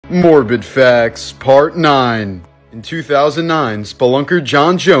Morbid Facts, Part 9. In 2009, spelunker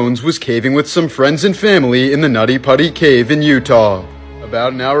John Jones was caving with some friends and family in the Nutty Putty Cave in Utah.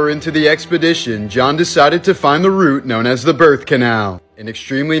 About an hour into the expedition, John decided to find the route known as the Birth Canal, an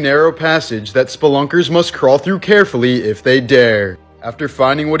extremely narrow passage that spelunkers must crawl through carefully if they dare. After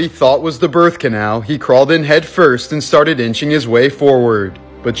finding what he thought was the Birth Canal, he crawled in head first and started inching his way forward.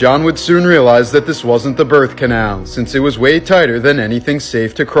 But John would soon realize that this wasn't the Birth Canal, since it was way tighter than anything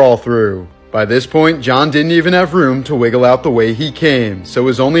safe to crawl through. By this point, John didn't even have room to wiggle out the way he came, so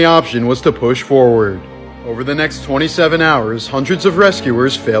his only option was to push forward. Over the next 27 hours, hundreds of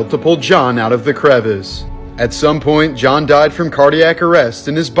rescuers failed to pull John out of the crevice. At some point, John died from cardiac arrest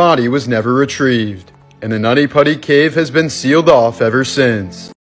and his body was never retrieved. And the Nutty Putty Cave has been sealed off ever since.